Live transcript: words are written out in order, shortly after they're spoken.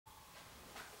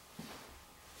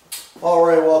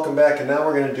Alright, welcome back, and now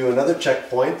we're going to do another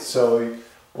checkpoint. So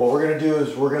what we're going to do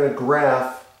is we're going to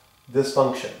graph this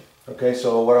function. Okay,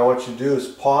 so what I want you to do is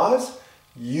pause,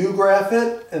 you graph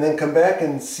it, and then come back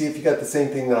and see if you got the same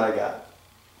thing that I got.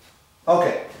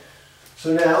 Okay,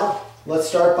 so now let's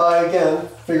start by, again,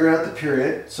 figuring out the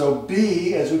period. So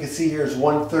B, as we can see here, is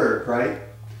 1/3, right?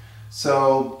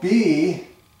 So B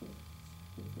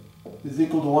is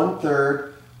equal to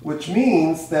 1/3, which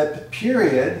means that the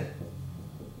period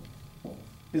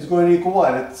is going to equal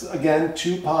what? It's, again,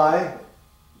 2 pi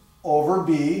over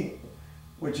B,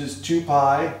 which is 2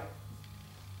 pi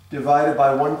divided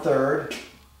by 1/3,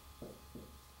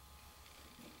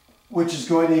 which is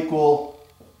going to equal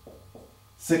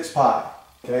 6 pi.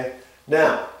 Okay?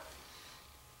 Now,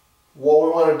 what we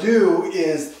want to do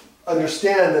is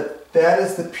understand that that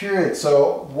is the period.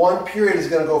 So one period is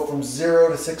going to go from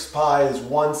 0 to 6 pi is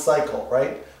one cycle,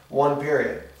 right? One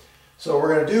period. So what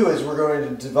we're going to do is we're going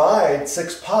to divide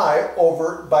 6 pi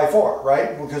over by 4,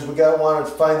 right? Because we want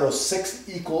to find those 4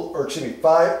 equal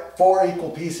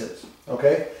pieces,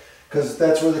 okay? Because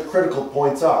that's where the critical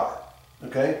points are,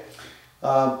 okay?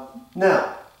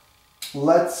 Now,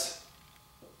 let's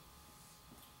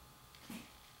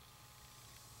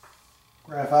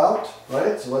graph out,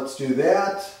 right? So let's do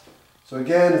that. So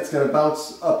again, it's going to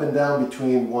bounce up and down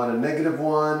between 1 and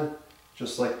 -1,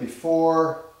 just like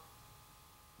before.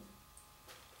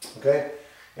 Okay,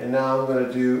 and now I'm going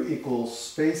to do equal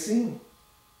spacing.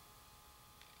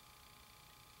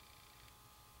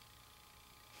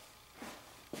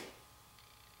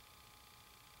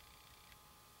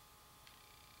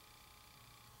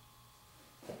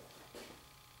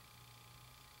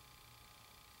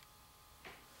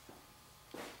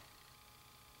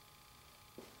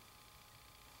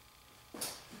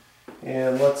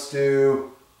 And let's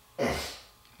do,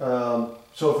 so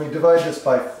if we divide this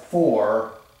by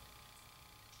 4,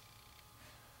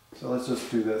 so let's just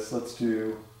do this. Let's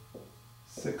do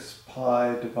 6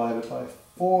 pi divided by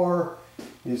 4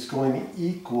 is going to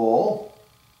equal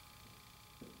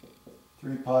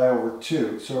 3 pi over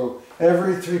 2. So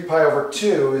every 3 pi over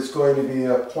 2 is going to be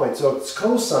a point. So it's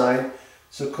cosine.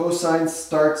 So cosine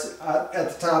starts at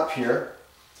the top here.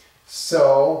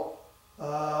 So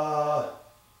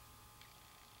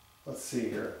let's see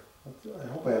here. I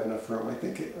hope I have enough room. I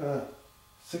think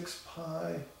 6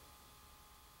 pi.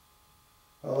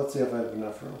 Well, let's see if I have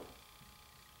enough room.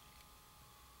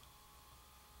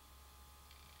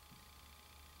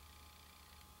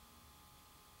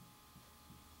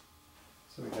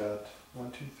 So we got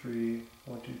 1, 2, 3,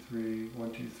 1, 2, 3,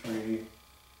 1, 2, 3.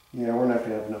 Yeah, we're not going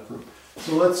to have enough room.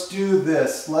 So let's do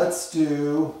this. Let's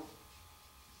do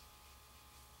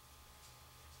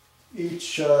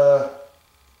each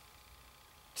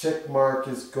tick mark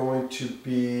is going to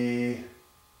be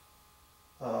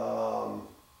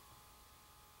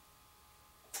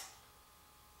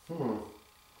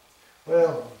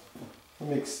well, let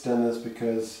me extend this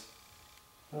because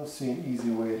I don't see an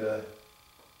easy way to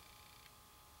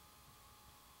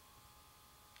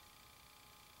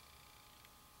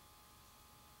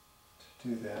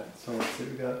do that. So let's see,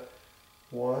 we got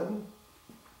 1,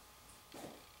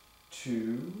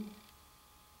 2,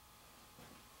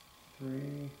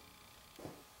 3,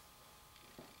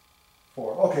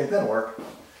 4. Okay, that'll work.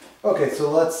 Okay, so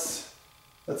let's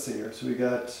see here. So we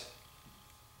got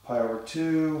pi over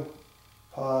 2,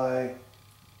 pi,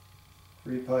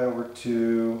 3 pi over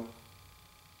 2,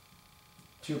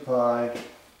 2 pi,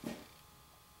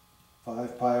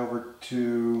 5 pi over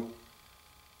 2,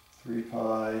 3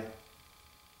 pi,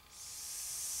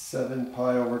 7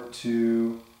 pi over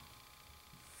 2,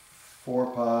 4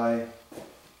 pi,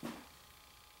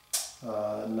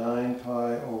 9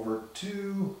 pi over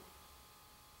 2,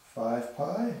 5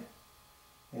 pi,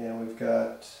 and we've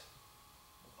got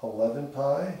 11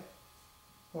 pi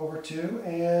over 2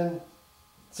 and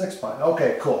 6 pi.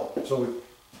 Okay, cool. So we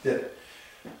did it.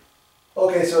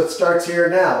 Okay, so it starts here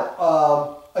now.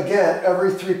 Again,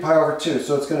 every 3 pi over 2.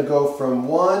 So it's going to go from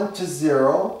 1 to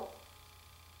 0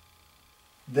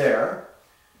 there.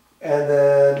 And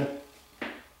then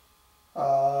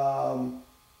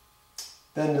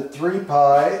to 3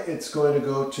 pi, it's going to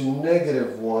go to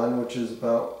 -1, which is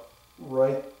about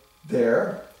right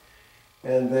there.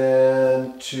 And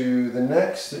then to the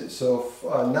next, so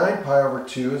 9 pi over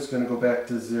 2 is going to go back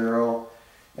to 0.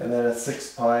 And then at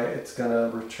 6 pi, it's going to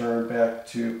return back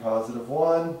to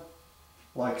 +1,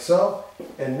 like so.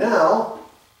 And now,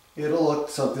 it'll look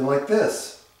something like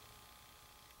this.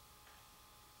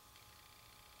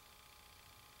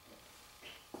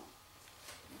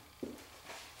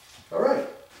 All right,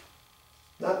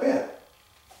 not bad.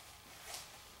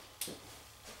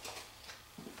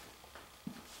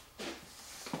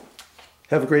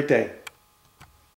 Have a great day.